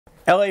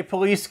LA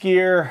Police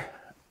Gear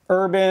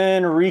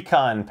Urban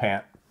Recon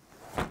Pant.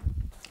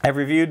 I've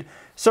reviewed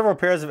several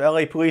pairs of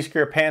LA Police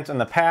Gear pants in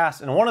the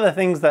past, and one of the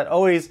things that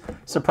always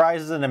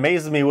surprises and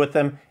amazes me with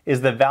them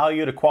is the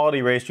value to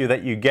quality ratio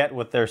that you get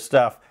with their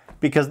stuff,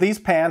 because these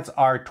pants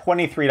are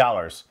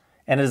 $23,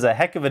 and it is a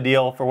heck of a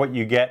deal for what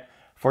you get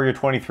for your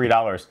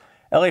 $23.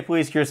 LA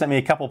Police Gear sent me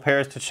a couple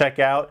pairs to check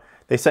out.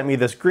 They sent me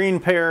this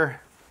green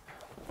pair.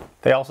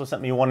 They also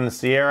sent me one in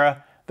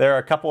Sierra. There are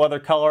a couple other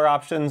color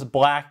options: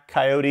 black,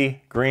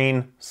 coyote,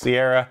 green,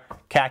 Sierra,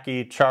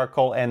 khaki,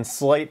 charcoal, and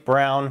slate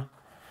brown.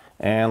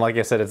 And like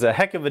I said, it's a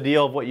heck of a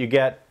deal of what you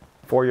get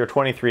for your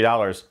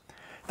 $23.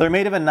 They're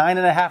made of a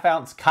 9.5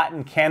 ounce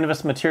cotton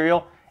canvas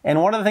material.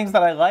 And one of the things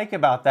that I like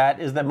about that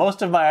is that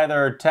most of my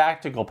other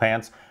tactical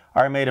pants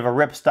are made of a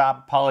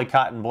ripstop poly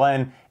cotton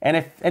blend. And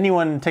if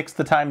anyone takes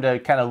the time to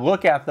kind of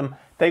look at them,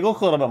 they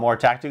look a little bit more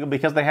tactical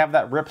because they have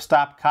that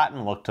ripstop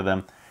cotton look to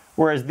them.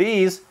 Whereas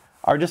these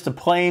are just a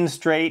plain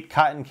straight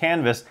cotton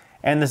canvas.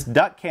 And this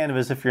duck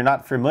canvas, if you're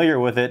not familiar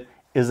with it,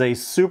 is a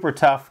super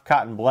tough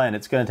cotton blend.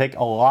 It's going to take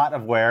a lot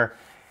of wear,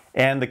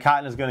 and the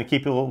cotton is going to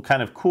keep you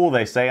kind of cool,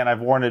 they say, and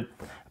I've worn it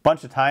a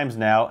bunch of times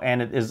now,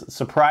 and it is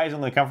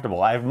surprisingly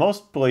comfortable. I've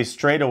mostly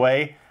strayed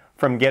away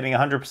from getting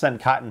 100%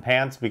 cotton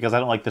pants because I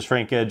don't like the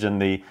shrinkage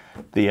and the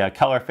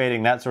color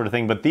fading, that sort of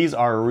thing, but these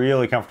are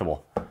really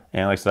comfortable.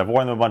 And like I said, I've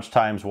worn them a bunch of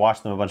times,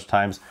 washed them a bunch of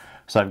times,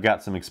 so I've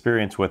got some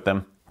experience with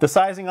them. The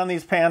sizing on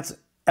these pants,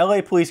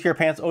 LA Police Gear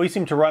pants always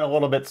seem to run a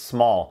little bit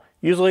small.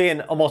 Usually in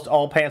almost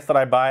all pants that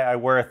I buy, I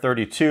wear a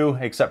 32,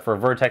 except for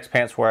Vertex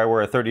pants where I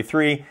wear a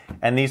 33,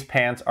 and these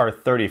pants are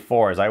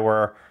 34s.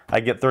 I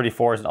get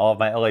 34s in all of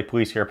my LA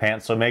Police Gear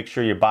pants, so make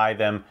sure you buy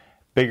them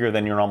bigger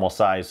than your normal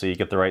size so you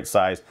get the right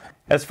size.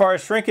 As far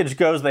as shrinkage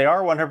goes, they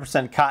are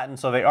 100% cotton,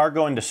 so they are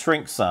going to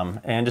shrink some.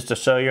 And just to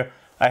show you,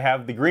 I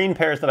have the green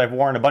pairs that I've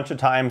worn a bunch of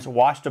times,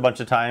 washed a bunch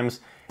of times,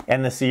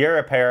 and the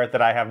Sierra pair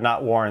that I have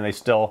not worn. They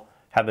still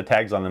have the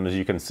tags on them, as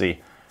you can see.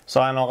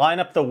 So I'm going to line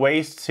up the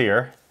waists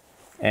here,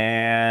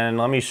 and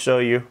let me show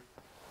you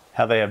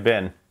how they have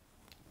been.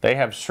 They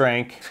have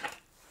shrank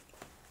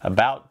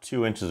about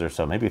 2 inches or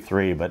so, maybe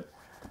 3, but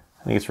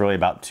I think it's really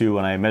about 2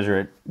 when I measure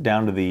it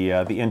down to the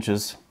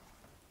inches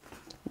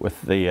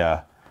with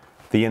the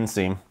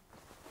inseam.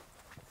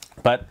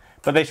 But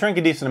they shrink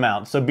a decent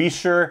amount, so be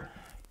sure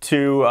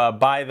to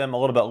buy them a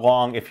little bit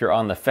long if you're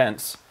on the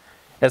fence.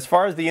 As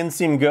far as the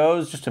inseam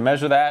goes, just to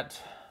measure that,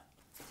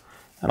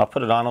 and I'll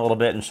put it on a little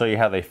bit and show you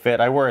how they fit.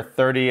 I wear a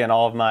 30 in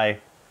all of my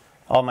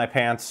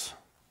pants.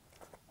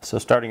 So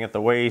starting at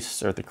the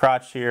waist or at the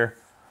crotch here,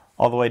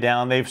 all the way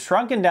down. They've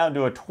shrunken down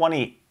to a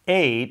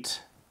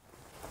 28.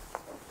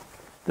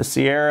 The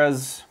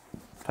Sierras,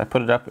 if I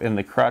put it up in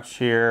the crotch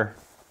here,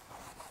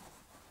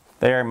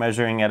 they are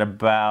measuring at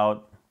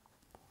about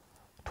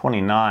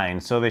 29.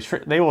 So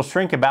they will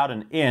shrink about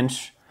an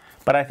inch,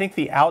 but I think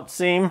the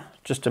outseam,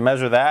 just to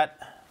measure that,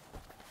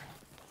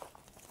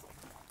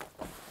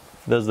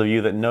 those of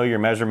you that know your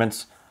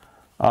measurements,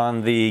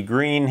 on the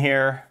green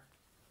here,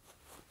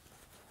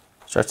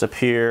 starts up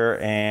here,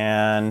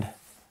 and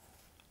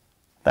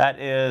that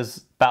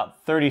is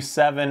about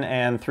 37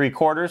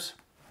 3/4.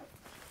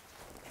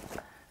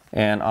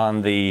 And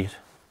on the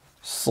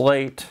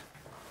slate,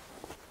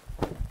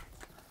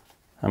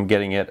 I'm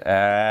getting it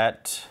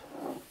at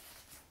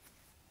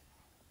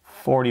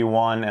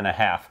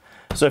 41.5.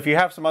 So if you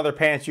have some other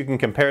pants you can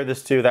compare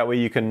this to, that way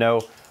you can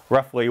know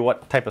roughly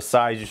what type of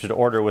size you should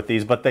order with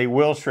these, but they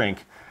will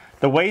shrink.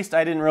 The waist,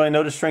 I didn't really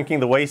notice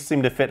shrinking. The waist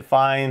seemed to fit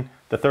fine.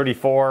 The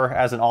 34,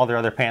 as in all their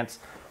other pants,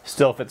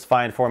 still fits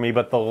fine for me,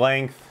 but the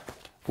length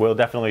will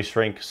definitely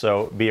shrink,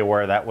 so be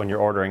aware of that when you're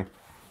ordering.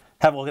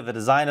 Have a look at the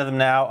design of them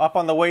now. Up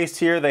on the waist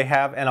here, they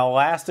have an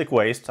elastic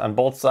waist on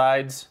both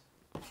sides,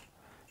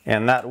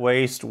 and that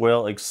waist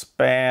will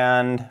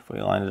expand, if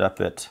we line it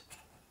up at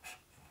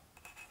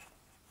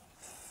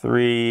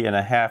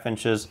 3.5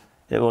 inches,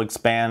 it will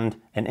expand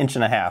 1.5 inches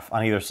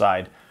on either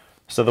side.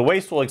 So the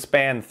waist will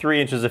expand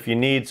 3 inches if you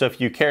need. So if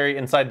you carry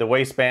inside the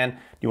waistband,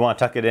 you want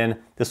to tuck it in,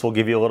 this will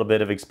give you a little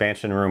bit of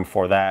expansion room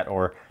for that,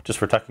 or just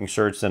for tucking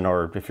shirts in,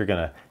 or if you're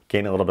going to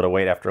gain a little bit of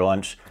weight after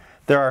lunch.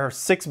 There are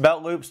 6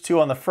 belt loops,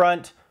 2 on the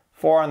front,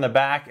 4 on the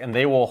back, and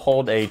they will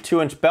hold a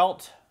 2-inch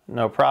belt,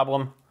 no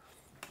problem.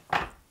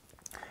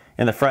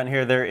 In the front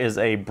here, there is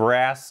a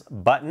brass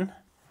button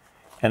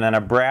and then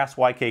a brass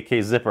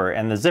YKK zipper,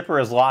 and the zipper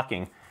is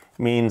locking,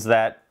 meaning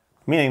that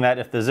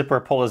if the zipper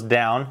pull is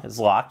down, it's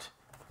locked.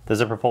 If the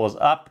zipper pull is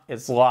up,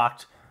 it's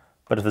locked.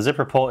 But if the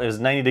zipper pull is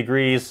 90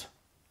 degrees,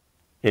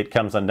 it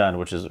comes undone,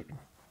 which is a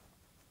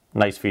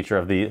nice feature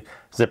of the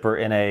zipper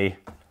in a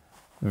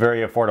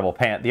very affordable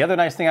pant. The other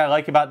nice thing I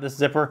like about this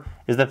zipper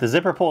is that the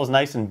zipper pull is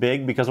nice and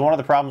big, because one of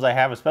the problems I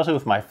have, especially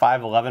with my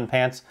 5'11"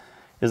 pants,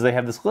 is they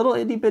have this little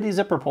itty bitty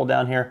zipper pull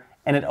down here,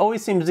 and it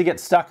always seems to get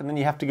stuck, and then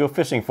you have to go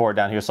fishing for it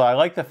down here. So I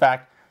like the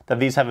fact that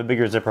these have a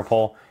bigger zipper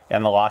pull,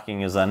 and the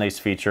locking is a nice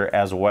feature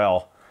as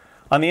well.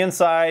 On the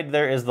inside,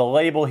 there is the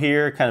label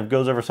here, kind of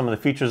goes over some of the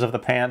features of the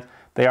pant.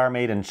 They are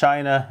made in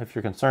China, if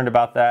you're concerned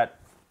about that.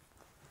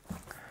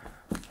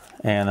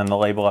 And then the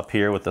label up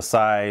here with the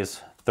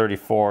size,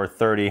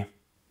 3430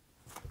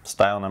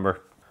 style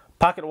number.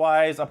 Pocket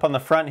wise, up on the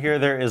front here,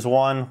 there is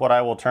one, what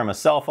I will term a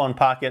cell phone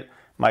pocket.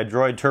 My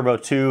Droid Turbo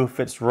 2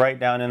 fits right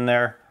down in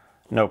there,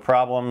 no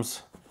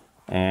problems.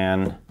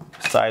 And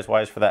size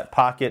wise for that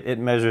pocket, it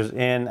measures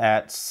in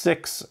at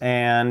 6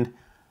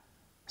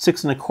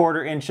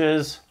 1/4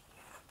 inches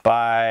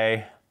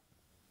by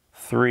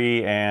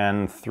 3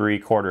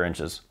 3/4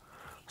 inches.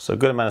 So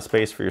good amount of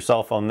space for your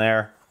cell phone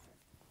there.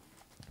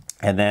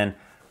 And then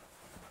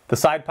the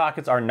side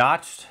pockets are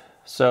notched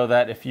so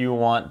that if you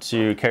want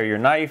to carry your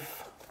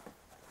knife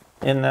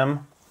in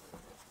them,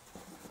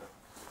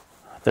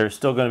 there's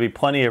still going to be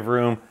plenty of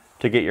room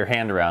to get your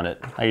hand around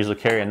it. I usually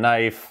carry a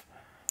knife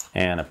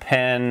and a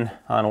pen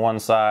on one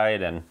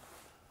side and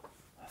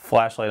a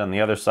flashlight on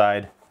the other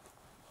side.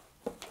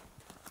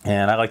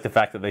 And I like the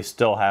fact that they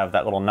still have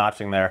that little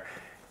notching there.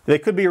 They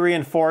could be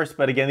reinforced,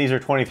 but again, these are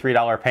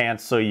 $23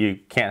 pants, so you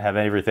can't have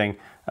everything.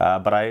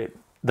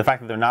 The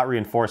fact that they're not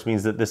reinforced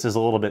means that this is a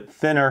little bit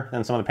thinner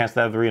than some of the pants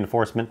that have the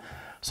reinforcement.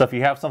 So if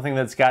you have something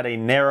that's got a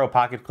narrow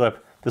pocket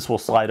clip, this will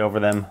slide over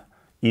them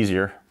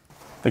easier.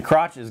 The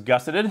crotch is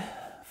gusseted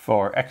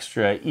for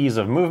extra ease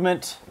of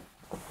movement.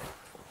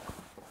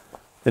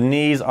 The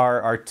knees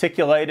are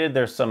articulated.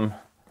 There's some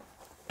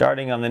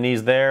darting on the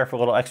knees there for a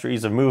little extra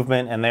ease of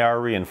movement, and they are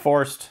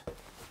reinforced.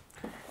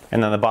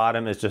 And then the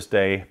bottom is just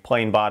a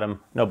plain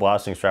bottom, no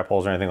blousing strap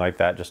holes or anything like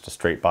that, just a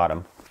straight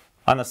bottom.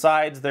 On the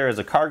sides, there is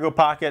a cargo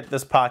pocket.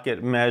 This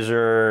pocket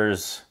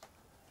measures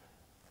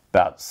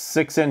about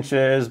 6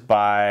 inches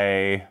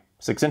by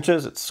 6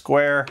 inches. It's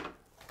square,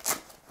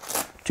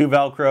 2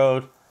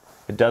 Velcroed.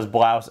 It does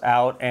blouse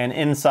out, and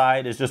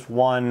inside is just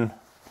one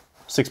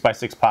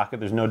 6x6 pocket.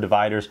 There's no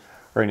dividers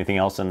or anything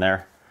else in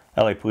there.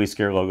 LA Police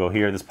Gear logo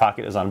here. This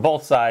pocket is on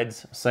both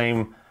sides.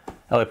 Same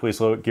LA Police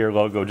Gear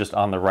logo just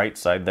on the right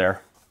side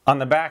there. On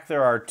the back,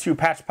 there are 2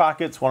 patch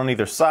pockets, one on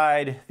either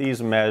side.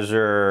 These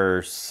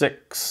measure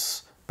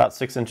about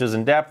 6 inches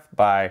in depth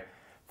by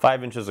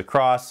 5 inches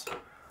across.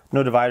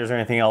 No dividers or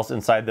anything else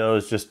inside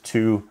those, just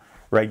 2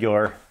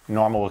 regular,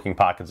 normal looking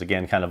pockets.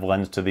 Again, kind of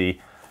lends to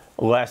the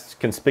less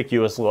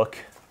conspicuous look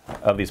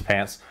of these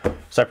pants.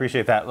 So I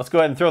appreciate that. Let's go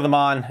ahead and throw them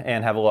on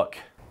and have a look.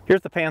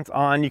 Here's the pants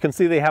on. You can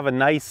see they have a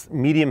nice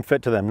medium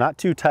fit to them. Not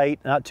too tight,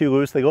 not too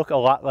loose. They look a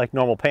lot like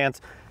normal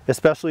pants,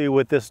 especially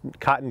with this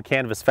cotton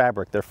canvas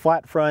fabric. They're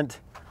flat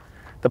front.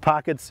 The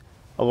pockets,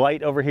 a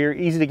light over here,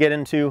 easy to get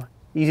into,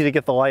 easy to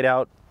get the light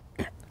out.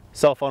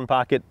 Cell phone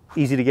pocket,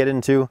 easy to get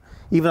into.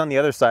 Even on the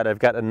other side, I've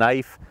got a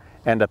knife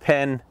and a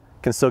pen.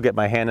 Can still get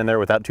my hand in there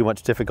without too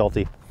much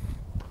difficulty.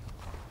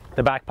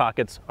 The back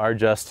pockets are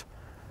just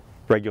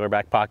regular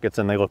back pockets,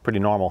 and they look pretty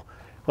normal.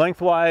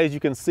 Lengthwise, you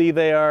can see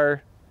they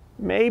are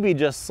maybe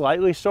just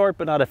slightly short,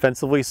 but not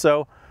offensively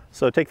so.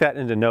 So take that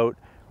into note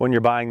when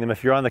you're buying them.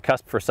 If you're on the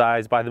cusp for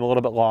size, buy them a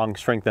little bit long,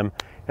 shrink them,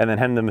 and then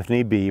hem them if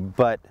need be.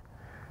 But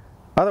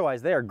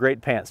otherwise, they are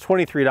great pants.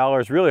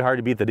 $23, really hard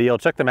to beat the deal.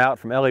 Check them out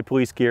from LA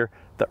Police Gear,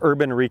 the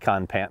Urban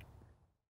Recon Pant.